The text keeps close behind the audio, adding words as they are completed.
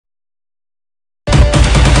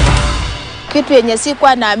Kitu yenye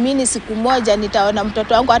sikuwa naamini siku moja nitaona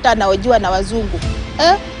mtoto wangu hata anaojiwa na wazungu.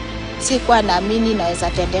 Sikuwa naamini inaweza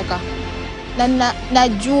tendeka. Na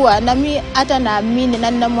najua na mimi hata naamini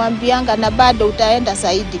na ninamwambianga na bado utaenda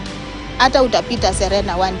zaidi. Hata utapita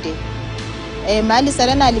Serena one day. Mahali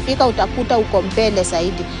Serena alifika utakuta uko mbele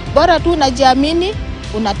zaidi. Bora tu unajiamini,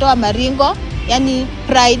 unatoa maringo, yani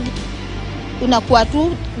pride, unakuwa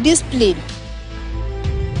tu discipline.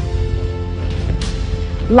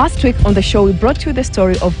 Last week on the show, we brought you the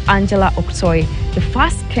story of Angella Okutoyi, the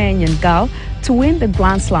first Kenyan girl to win the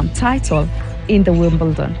Grand Slam title in the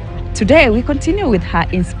Wimbledon. Today, we continue with her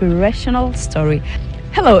inspirational story.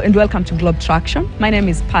 Hello and welcome to Traktion. My name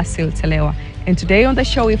is Pasil Telewa, and today on the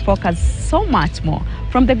show, we focus so much more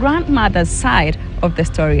from the grandmother's side of the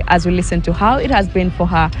story as we listen to how it has been for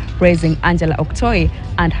her raising Angella Okutoyi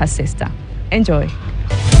and her sister. Enjoy.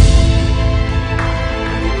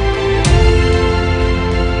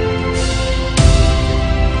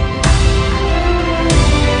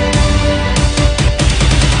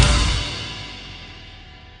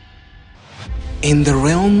 In the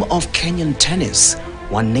realm of Kenyan tennis,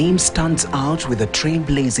 one name stands out with a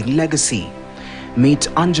trailblazing legacy. Meet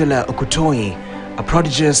Angella Okutoyi, a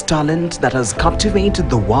prodigious talent that has captivated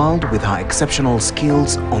the world with her exceptional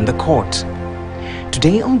skills on the court.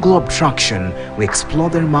 Today on Traktion, we explore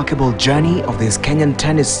the remarkable journey of this Kenyan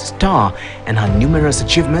tennis star and her numerous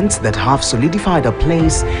achievements that have solidified her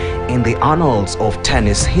place in the annals of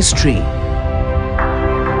tennis history.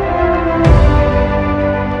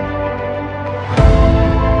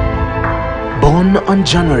 Born on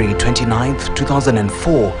January 29,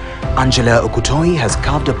 2004, Angella Okutoyi has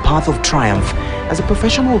carved a path of triumph as a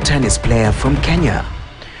professional tennis player from Kenya.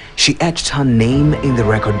 She etched her name in the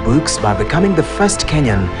record books by becoming the first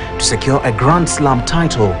Kenyan to secure a Grand Slam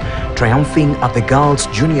title, triumphing at the Girls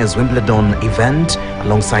Juniors Wimbledon event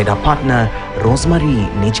alongside her partner Rosemary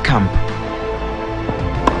Nijkamp.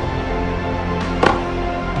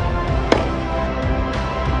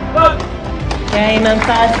 Game and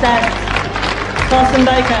first set.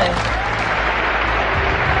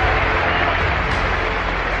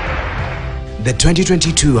 The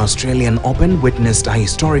 2022 Australian Open witnessed a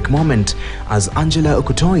historic moment as Angella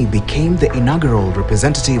Okutoyi became the inaugural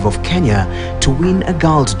representative of Kenya to win a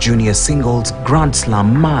girls' junior singles Grand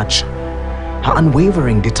Slam match. Her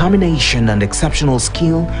unwavering determination and exceptional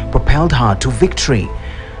skill propelled her to victory,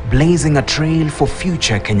 blazing a trail for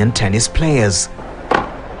future Kenyan tennis players.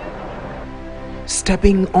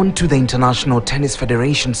 Stepping onto the International Tennis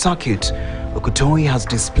Federation circuit, Okutoyi has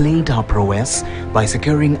displayed her prowess by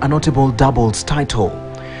securing a notable doubles title.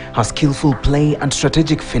 Her skillful play and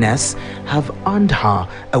strategic finesse have earned her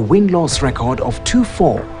a win-loss record of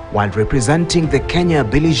 2-4 while representing the Kenya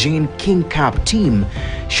Billie Jean King Cup team,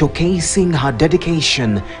 showcasing her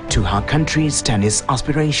dedication to her country's tennis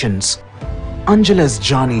aspirations. Angella's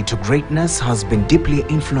journey to greatness has been deeply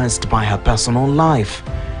influenced by her personal life.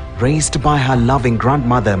 Raised by her loving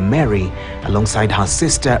grandmother Mary, alongside her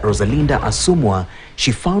sister Rosalinda Asumwa,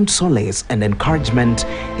 she found solace and encouragement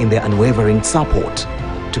in their unwavering support.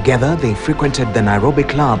 Together, they frequented the Nairobi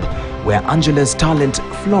club, where Angella's talent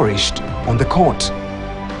flourished on the court.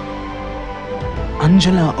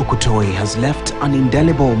 Angella Okutoyi has left an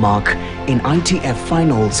indelible mark in ITF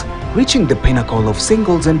finals, reaching the pinnacle of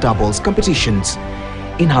singles and doubles competitions.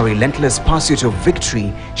 In her relentless pursuit of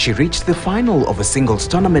victory, she reached the final of a singles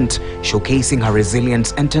tournament, showcasing her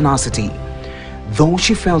resilience and tenacity. Though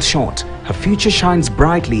she fell short, her future shines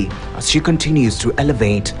brightly as she continues to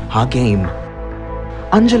elevate her game.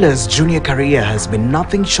 Angella's junior career has been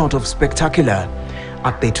nothing short of spectacular.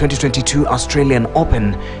 At the 2022 Australian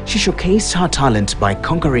Open, she showcased her talent by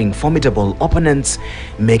conquering formidable opponents,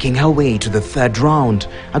 making her way to the third round,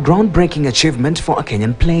 a groundbreaking achievement for a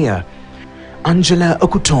Kenyan player. Angella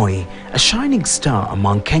Okutoyi, a shining star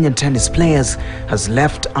among Kenyan tennis players, has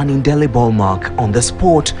left an indelible mark on the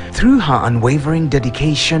sport through her unwavering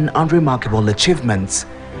dedication and remarkable achievements.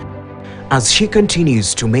 As she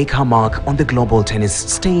continues to make her mark on the global tennis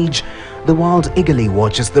stage, the world eagerly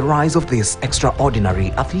watches the rise of this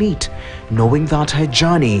extraordinary athlete, knowing that her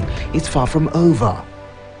journey is far from over.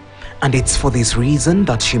 And it's for this reason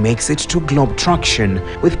that she makes it to Traktion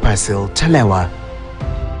with Pasil Telewa.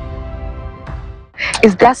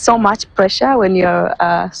 Is there so much pressure when you're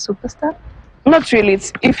a superstar? Not really.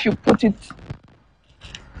 It's if you put it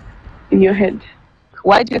in your head.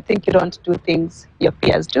 Why do you think you don't do things your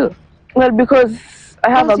peers do? Well, because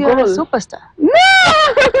I have a goal. You're a superstar. No!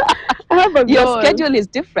 I have a goal. Your schedule is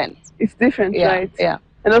different. It's different, yeah, right? Yeah.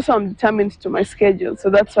 And also I'm determined to my schedule,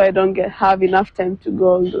 so that's why I don't have enough time to go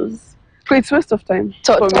all those. So it's waste of time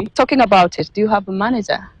for me. Talking about it, do you have a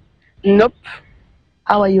manager? Nope.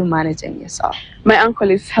 How are you managing yourself? My uncle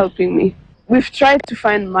is helping me. We've tried to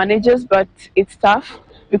find managers, but it's tough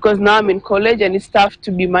because now I'm in college and it's tough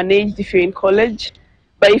to be managed if you're in college.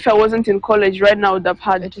 But if I wasn't in college right now, I would have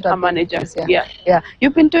had It would have a been manager. easier. Yeah. Yeah.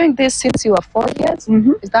 You've been doing this since you were 4 years?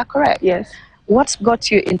 Mhm. Is that correct? Yes. What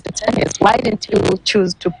got you into tennis? Why didn't you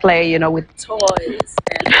choose to play, you know, with toys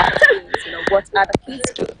and other things, you know, what other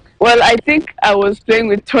kids do? Well, I think I was playing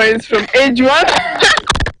with toys from age 1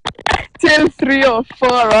 till 3 or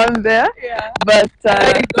 4 around there. Yeah. But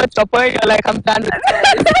You got to a point you're like, I'm done with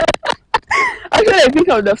toys. actually, I think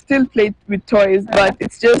I would have still played with toys, but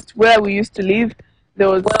it's just where we used to live. There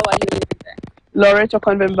was Where were you living then? Loreto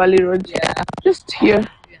Convent Valley Road. Yeah. Just here.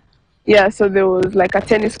 Yeah, so there was like a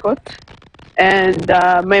tennis court, and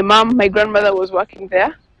my grandmother was working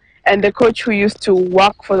there, and the coach who used to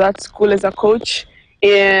work for that school as a coach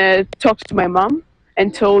talked to my mom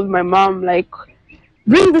and told my mom, like,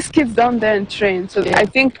 bring these kids down there and train. So I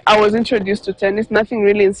think I was introduced to tennis. Nothing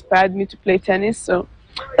really inspired me to play tennis, so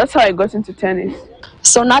that's how I got into tennis.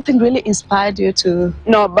 So nothing really inspired you to...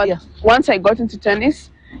 No, but once I got into tennis,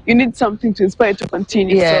 you need something to inspire you to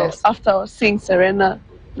continue. Yes. So after seeing Serena,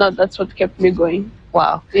 that's what kept me going.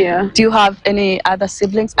 Wow. Yeah. Do you have any other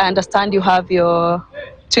siblings? I understand you have your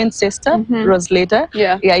twin sister, Rosalita.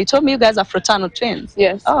 Yeah. Yeah, you told me you guys are fraternal twins.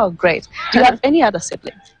 Yes. Oh, great. Do you have any other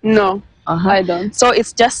siblings? No, I don't. So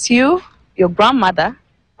it's just you, your grandmother,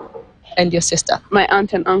 and your sister? My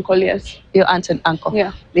aunt and uncle, yes. Your aunt and uncle?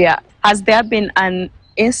 Yeah. Yeah. Has there been an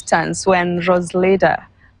instance when Rosalita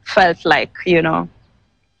felt like, you know,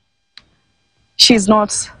 she's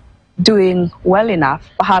not doing well enough?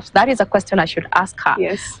 Perhaps that is a question I should ask her.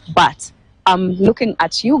 Yes. But I'm looking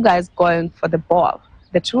at you guys going for the ball,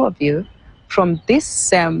 the two of you, from this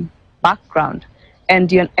same background,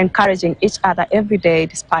 and you're encouraging each other every day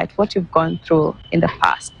despite what you've gone through in the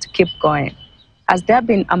past to keep going. Has there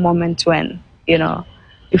been a moment when, you know,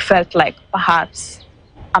 you felt like perhaps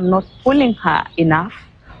I'm not pulling her enough,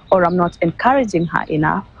 or I'm not encouraging her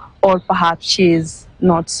enough, or perhaps she's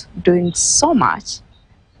not doing so much?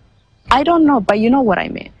 I don't know, but you know what I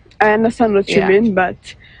mean. I understand what you mean, but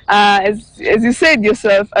as you said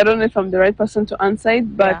yourself, I don't know if I'm the right person to answer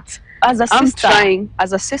it, but as a sister, I'm trying.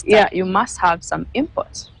 As a sister, you must have some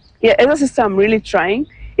input. Yeah, as a sister, I'm really trying.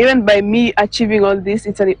 Even by me achieving all this,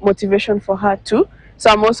 it's a motivation for her too. So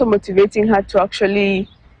I'm also motivating her to actually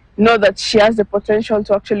know that she has the potential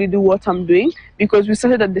to actually do what I'm doing, because we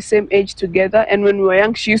started at the same age together, and when we were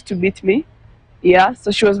young, she used to beat me. Yeah, so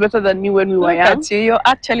she was better than me when we were young. Look at you, you're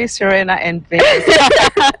actually Serena and Venus.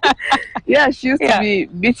 Yeah, she used to be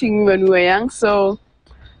beating me when we were young, so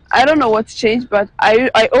I don't know what's changed, but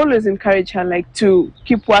I always encourage her, like, to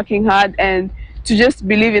keep working hard and to just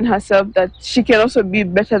believe in herself that she can also be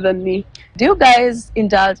better than me. Do you guys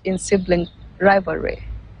indulge in sibling rivalry?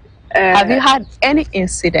 Have you had any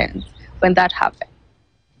incident when that happened?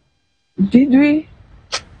 Did we?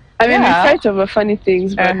 I mean, we fight over funny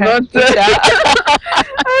things, but not...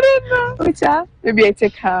 I don't know. Which are? Maybe I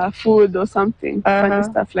take her food or something, funny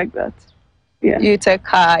stuff like that. Yeah. You take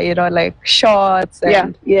her, you know, like shorts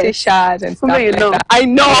and t-shirts and stuff like that. I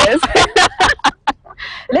know.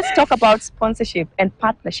 Let's talk about sponsorship and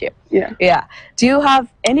partnership. Yeah. Yeah. Do you have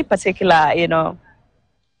any particular, you know,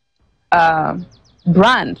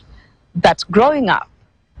 brand that growing up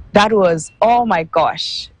that was, oh my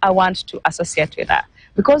gosh, I want to associate with that?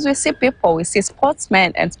 Because we see people, we see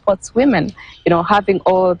sportsmen and sportswomen, you know, having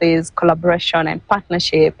all these collaboration and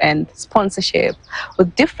partnership and sponsorship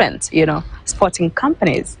with different, you know, sporting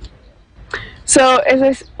companies. So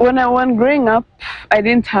when growing up, I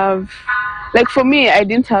didn't have, like, for me, I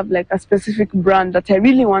didn't have like a specific brand that I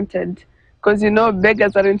really wanted, because, you know,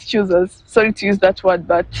 beggars aren't choosers. Sorry to use that word,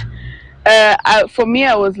 but for me,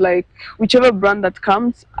 I was like, whichever brand that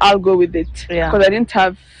comes, I'll go with it. Because I didn't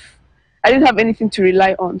have anything to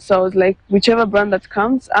rely on. So I was like, whichever brand that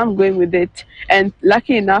comes, I'm going with it. And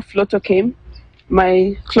lucky enough, Lotto came,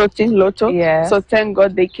 my clothing, Lotto. Yes. So thank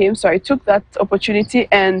God they came. So I took that opportunity,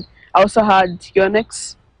 and I also had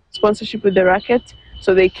Yonex sponsorship with the racket.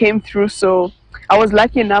 So they came through. So I was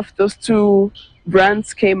lucky enough, those two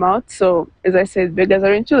brands came out. So as I said, beggars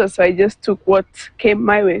aren't choosers. So I just took what came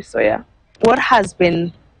my way. So yeah. What has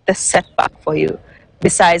been the setback for you,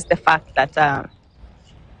 besides the fact that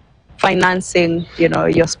financing, you know,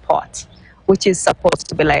 your sport, which is supposed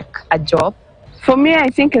to be like a job? For me, I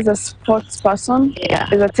think as a sports person,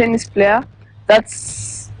 as a tennis player,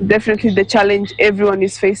 that's definitely the challenge everyone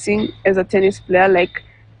is facing as a tennis player, like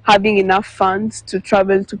having enough funds to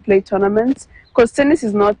travel to play tournaments. Because tennis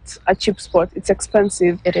is not a cheap sport, it's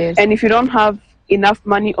expensive. It is. And if you don't have enough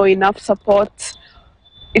money or enough support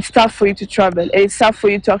it's tough for you to travel, and it's tough for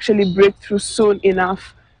you to actually break through soon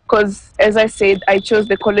enough. Because as I said, I chose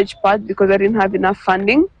the college path because I didn't have enough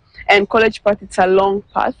funding, and college path, it's a long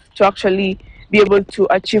path to actually be able to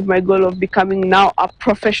achieve my goal of becoming now a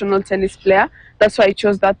professional tennis player. That's why I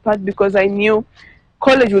chose that path, because I knew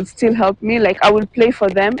college would still help me. Like, I will play for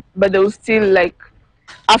them, but they will still, like,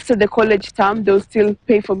 after the college term, they'll still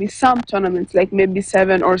pay for me some tournaments, like maybe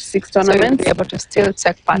 7 or 6 So you'll tournaments. be able to still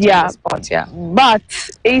take part in Yeah. the sport, yeah. But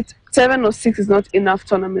 8, 7 or 6 is not enough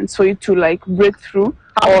tournaments for you to, like, break through.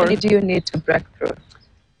 How Or many do you need to break through?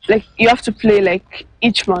 like, you have to play like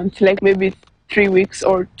each month, like maybe 3 weeks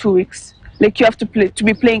or 2 weeks. Like, you have to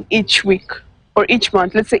be playing each week or each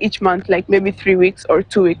month. Let's say each month, like maybe 3 weeks or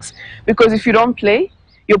 2 weeks. Because if you don't play,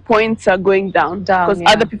 your points are going down because yeah.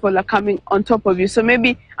 other people are coming on top of you. So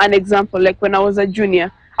maybe an example, like when I was a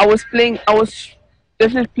junior, I was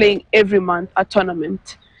definitely playing every month a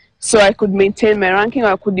tournament, so I could maintain my ranking,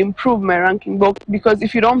 or I could improve my ranking. But because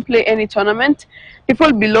if you don't play any tournament,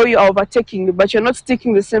 people below you are overtaking you, but you're not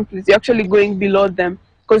sticking the same place. You're actually going below them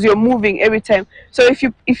because you're moving every time. So if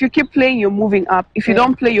you keep playing, you're moving up. If you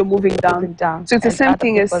don't play, you're moving down. So it's the same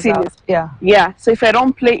thing as seniors. Yeah. So if I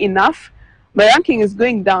don't play enough, my ranking is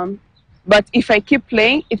going down. But if I keep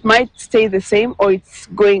playing, it might stay the same or it's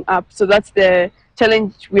going up. So that's the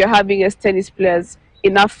challenge we are having as tennis players: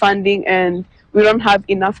 enough funding, and we don't have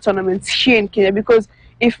enough tournaments here in Kenya. Because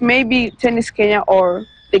if maybe Tennis Kenya or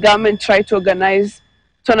the government try to organize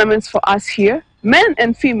tournaments for us here, men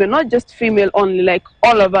and female, not just female only, like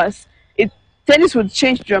all of us, tennis would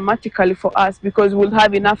change dramatically for us, because we'll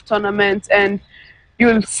have enough tournaments, and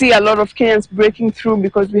you'll see a lot of Kenyans breaking through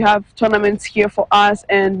because we have tournaments here for us,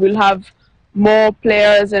 and we'll have more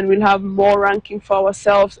players, and we'll have more ranking for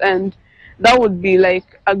ourselves, and that would be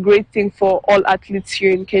like a great thing for all athletes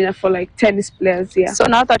here in Kenya, for like tennis players. Yeah. So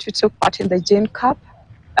now that you took part in the Jane Cup,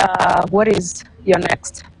 what is your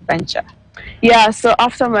next venture? Yeah, so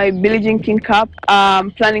after my Billie Jean King Cup, I'm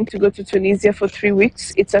planning to go to Tunisia for 3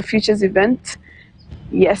 weeks. It's a futures event.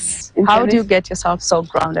 Yes. How do you get yourself so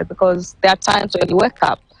grounded? Because there are times when you wake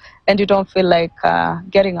up and you don't feel like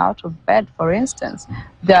getting out of bed, for instance.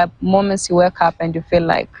 There are moments you wake up and you feel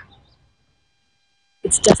like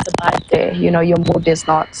it's just a bad day. You know, your mood is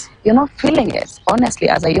not, you're not feeling it, honestly,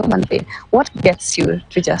 as a human being. What gets you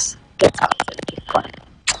to just get up and keep going?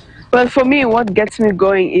 Well, for me, what gets me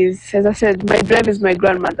going is, as I said, my drive is my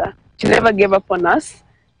grandmother. She never gave up on us.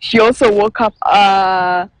 She also woke up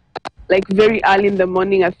like very early in the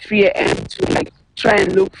morning at 3 a.m. to like try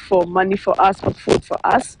and look for money for us, for food for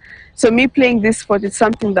us. So me playing this sport is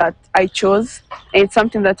something that I chose, and it's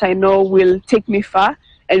something that I know will take me far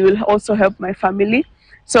and will also help my family.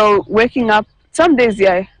 So waking up, some days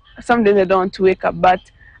I don't want to wake up, but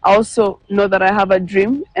I also know that I have a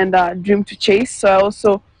dream and a dream to chase. So I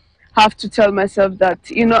also have to tell myself that,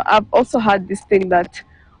 you know, I've also had this thing that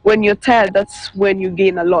when you're tired, that's when you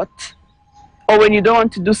gain a lot. Or when you don't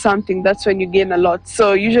want to do something, that's when you gain a lot.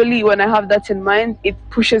 So usually when I have that in mind, it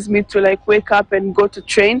pushes me to like wake up and go to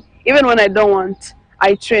train. Even when I don't want,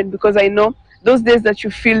 I train, because I know those days that you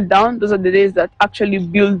feel down, those are the days that actually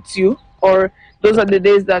builds you, or those are the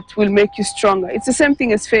days that will make you stronger. It's the same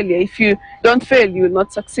thing as failure. If you don't fail, you will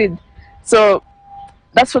not succeed. So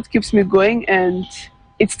that's what keeps me going, and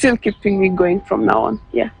it's still keeping me going from now on.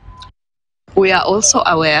 Yeah. We are also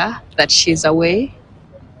aware that she's away,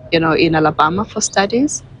 you know, in Alabama for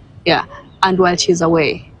studies. Yeah. And while she's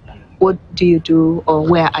away, what do you do, or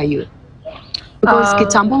where are you? Because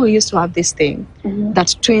kitambo, we used to have this thing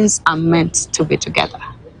that twins are meant to be together.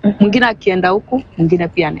 Mwingine akienda huku, mwingine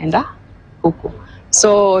pia anaenda huku.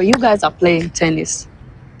 So you guys are playing tennis,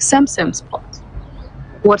 same sport.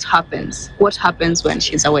 What happens? What happens when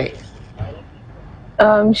she's away?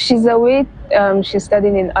 She's away. She's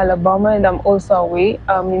studying in Alabama, and I'm also away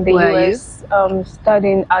in the Where US,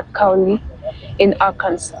 studying at Cowley in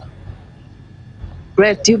Arkansas.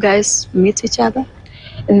 Great. Do you guys meet each other?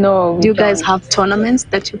 No. Do you guys have tournaments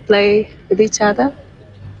that you play with each other?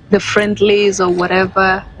 The friendlies or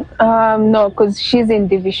whatever? No, because she's in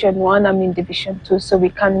Division 1, I'm in Division 2, so we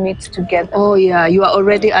can't meet together. Oh yeah, you are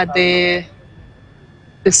already at the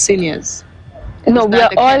seniors. No, we are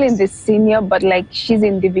all in the senior, but like she's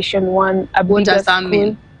in Division 1. What does that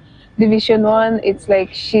mean? Division 1, it's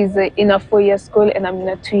like she's in a 4-year school and I'm in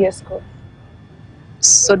a 2-year school.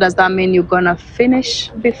 So does that mean you're gonna finish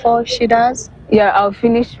before she does? Yeah, I'll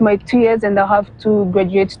finish my 2 years and I'll have to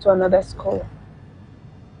graduate to another school.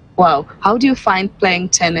 Wow. How do you find playing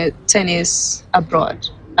tennis abroad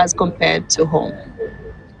as compared to home?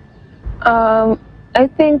 I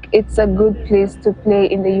think it's a good place to play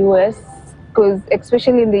in the US. because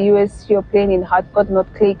especially in the US, you're playing in hard court, not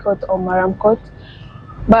clay court or maram court.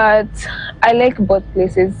 But I like both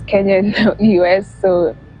places, Kenya and US,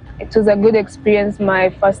 so it was a good experience my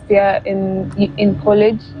first year in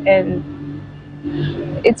college, and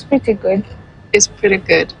it's pretty good. It's pretty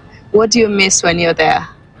good. What do you miss when you're there?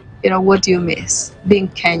 What do you miss being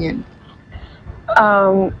Kenyan?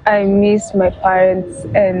 I miss my parents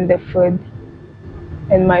and the food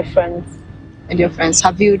and my friends. And your friends?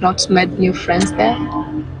 Have you not met new friends there?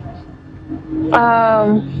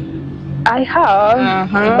 I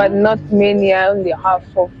have, but not many. I only have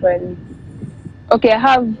 4 friends. Okay, I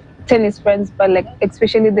have tennis friends, but like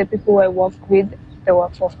especially the people I work with, they were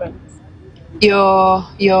 4 friends.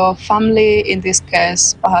 Your family in this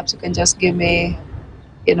case, perhaps you can just give me,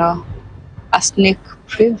 a sneak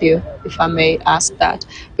preview, if I may ask that,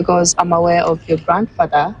 because I'm aware of your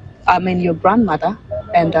grandmother,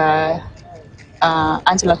 and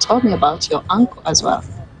Angela told me about your uncle as well.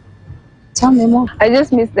 Tell me more. I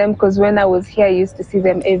just miss them because when I was here, I used to see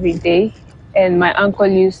them every day, and my uncle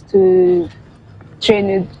used to train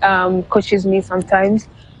with, coaches me sometimes,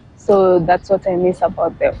 so that's what I miss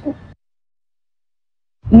about them.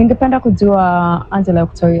 Ningependa kujua Angella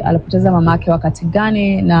Okutoyi alipoteza mamake wakati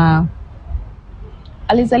gani na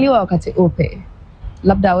alizaliwa wakati upi?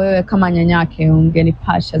 Labda wewe kama nyanyake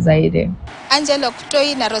ungenipasha zaidi. Angella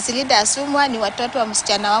Okutoyi na Rosilida Asumwa ni watoto wa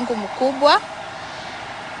msichana wangu mkubwa.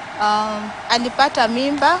 Alipata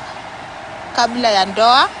mimba kabla ya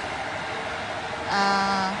ndoa.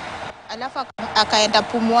 Alafu akaenda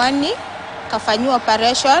Pumwani, kafanywa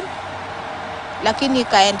operation, lakini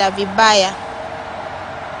ikaenda vibaya.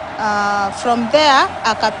 From there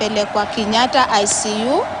akapelekwa Kenyatta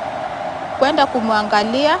ICU kwenda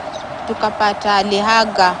kumwangalia, tukapata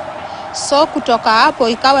alihaga. So kutoka hapo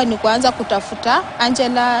ikawa ni kuanza kutafuta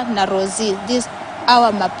Angella na Rosie,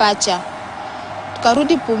 hawa mapacha.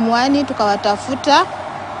 Tukarudi Pumwani tukawatafuta,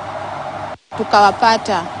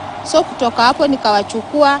 tukawapata. So kutoka hapo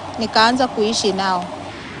nikawachukua, nikaanza kuishi nao.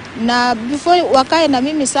 Na before wakae na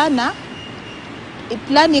mimi sana,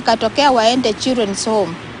 plan ikatokea waende children's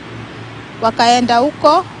home. Wakaenda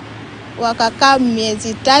huko, wakakaa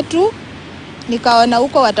miezi 3, nikaona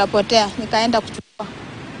huko watapotea, nikaenda kuchukua,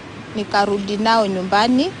 nikarudi nao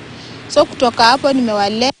nyumbani. So kutoka hapo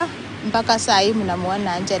nimewalea mpaka saa hii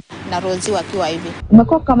mnamuona Angella na Rosie wakiwa hivi.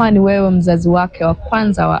 Umekuwa kama ni wewe mzazi wake wa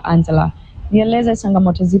kwanza wa Angella. Nieleze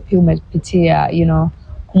changamoto zipi umepitia,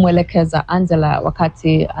 kumwelekeza Angella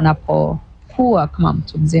wakati anapokuwa kama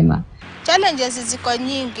mtu mzima. Challenges ziko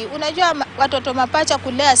nyingi. Unajua watoto mapacha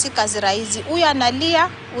kulea si kazi rahisi. Huyu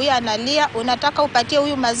analia, unataka upatie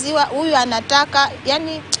huyu maziwa, huyu anataka,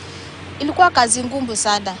 yani ilikuwa kazi ngumu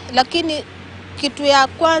sana. Lakini kitu ya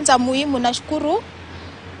kwanza muhimu nashukuru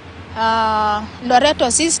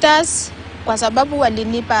Loreto Sisters kwa sababu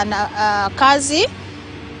walinipa kazi.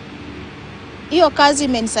 Hiyo kazi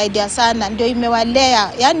imenisaidia sana, ndio imewalea.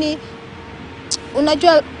 Yani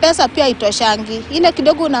unajua pesa pia itoshangi. Ile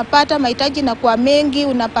kidogo unapata mahitaji na kwa mengi,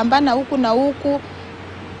 unapambana huku na huku.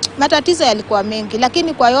 Matatizo yalikuwa mengi,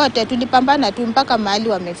 lakini kwa yote tulipambana tu mpaka mahali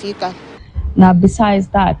wamefika. Na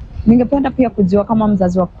besides that, ningependa pia kujua kama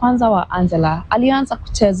mzazi wa kwanza wa Angella alianza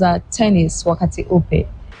kucheza tennis wakati upi?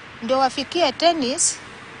 Ndio wafikie tennis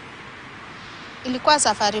ilikuwa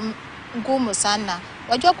safari ngumu sana.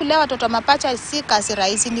 Wajua kulea watoto mapacha si kazi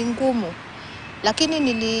rahisi, ni ngumu. Lakini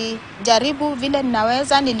nilijaribu vile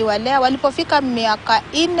ninaweza, niliwalea. Walipofika miaka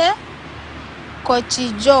 4, Coach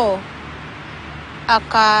Joe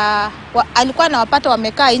alikuwa anawapata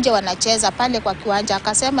wamekaa nje wanacheza pale kwa kiwanja.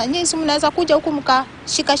 Akasema, "Nyinyi si mnaweza kuja huku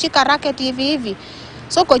mkashika racket hivi hivi."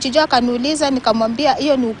 So Coach Joe akaniuliza, nikamwambia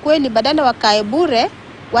hiyo ni ukweli, badala wakae bure,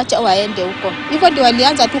 wacha waende huko. Hivyo ndio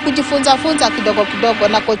walianza tu kujifunza kidogo kidogo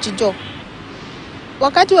na Coach Joe.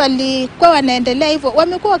 Wakati walikuwa wanaendelea hivyo,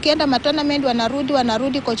 wamekuwa wakienda matournament,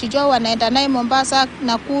 wanarudi Coach Joe wanaenda naye Mombasa,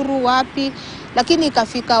 Nakuru, wapi. Lakini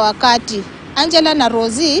ikafika wakati Angella na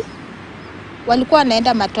Rosie walikuwa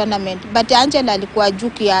wanaenda matournament, but Angella alikuwa juu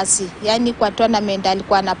kiasi. Yani kwa tournament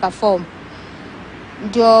alikuwa ana perform.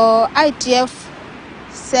 Ndio ITF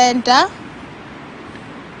Center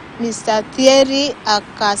Mr. Thierry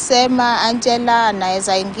akasema Angella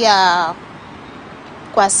anaweza ingia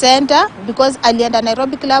kwa center, because alienda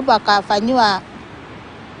Nairobi club akafanywa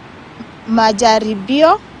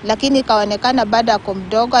majaribio, lakini ikaonekana baada ya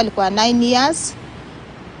mdogo, alikuwa 9 years.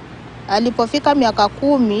 Alipofika miaka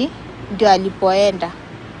 10 ndio alipoenda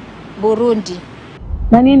Burundi.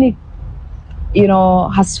 Na nini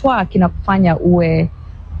haswa kinakufanya uwe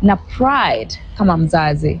na pride kama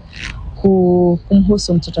mzazi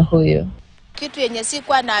kumhusu mtoto huyu? kitu yenye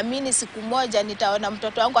sikuwa naamini siku moja nitaona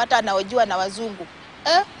mtoto wangu hata anaojiwa na wazungu.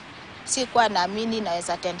 Sikuwa naamini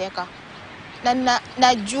inaweza tendeka. Na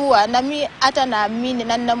najua na mimi hata naamini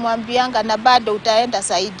na ninamwambianga na bado utaenda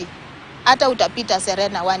zaidi. Hata utapita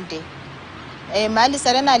Serena one day. Mahali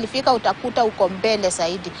Serena alifika utakuta uko mbele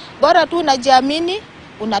zaidi. Bora tu unajiamini,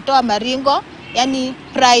 unatoa maringo, yani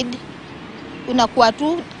pride, unakuwa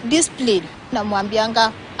tu discipline.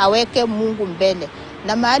 Namwambianga aweke Mungu mbele.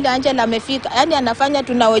 Na mahali Angela amefika, yani anafanya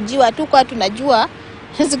tunaojiwa tu kwa tunajua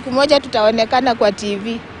siku moja tutaonekana kwa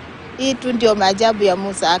TV. Hii tu ndio maajabu ya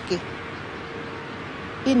Musa.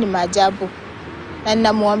 Hii ni maajabu. Na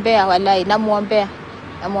ninamuombea walai, namuombea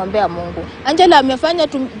Mungu. Angela amefanya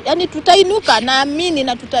yani tutainuka, naamini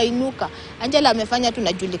na tutainuka. Angela amefanya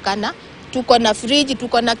tunajulikana. Tuko na fridge,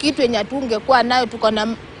 tuko na kitu yenye tungekuwa nayo, tuko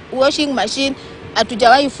na washing machine,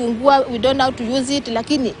 hatujawahi fungua, we don't know how to use it,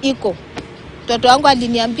 lakini iko. Mtoto wangu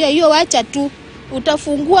aliniambia hiyo wacha tu,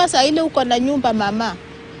 utafungua saa ile uko na nyumba mama.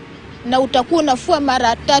 Na utakuwa unafua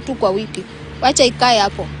mara 3 kwa wiki. Wacha ikae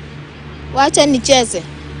hapo.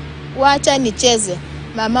 Wacha nicheze.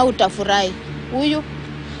 Mama utafurahi. Huyu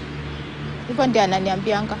hivyo ndiye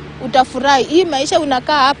ananiambianga. Utafurahi. Hii maisha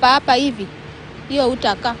unakaa hapa hivi. Hiyo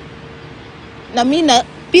utakaa. Na mimi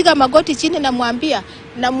napiga magoti chini na mwambia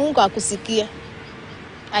na Mungu akusikie.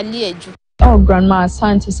 Aliye juu. Oh grandma,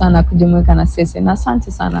 asante sana kujumuika na sisi na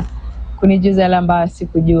asante sana kunijuza yale ambayo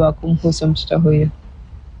sikujua kumhusu mtoto huyu.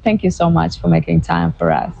 Thank you so much for making time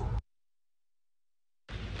for us.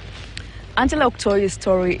 Angella Okutoyi's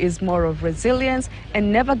story is more of resilience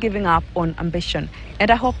and never giving up on ambition.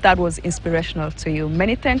 And I hope that was inspirational to you.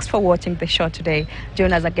 Many thanks for watching the show today.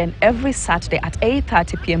 Join us again every Saturday at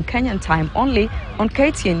 8:30 p.m. Kenyan time only on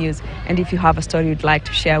KTN News. And if you have a story you'd like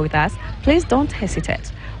to share with us, please don't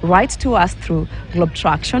hesitate. Write to us through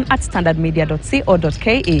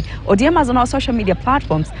globetraction@standardmedia.co.ke or DM us on our social media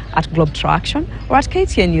platforms at globetraction or at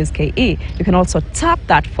KTN News KE. You can also tap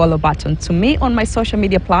that follow button to me on my social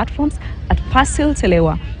media platforms at Pasil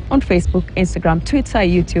Telewa on Facebook, Instagram, Twitter,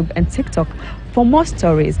 YouTube and TikTok for more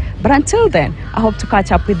stories. But until then, I hope to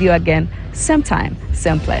catch up with you again, same time,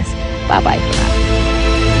 same place. Bye-bye for now.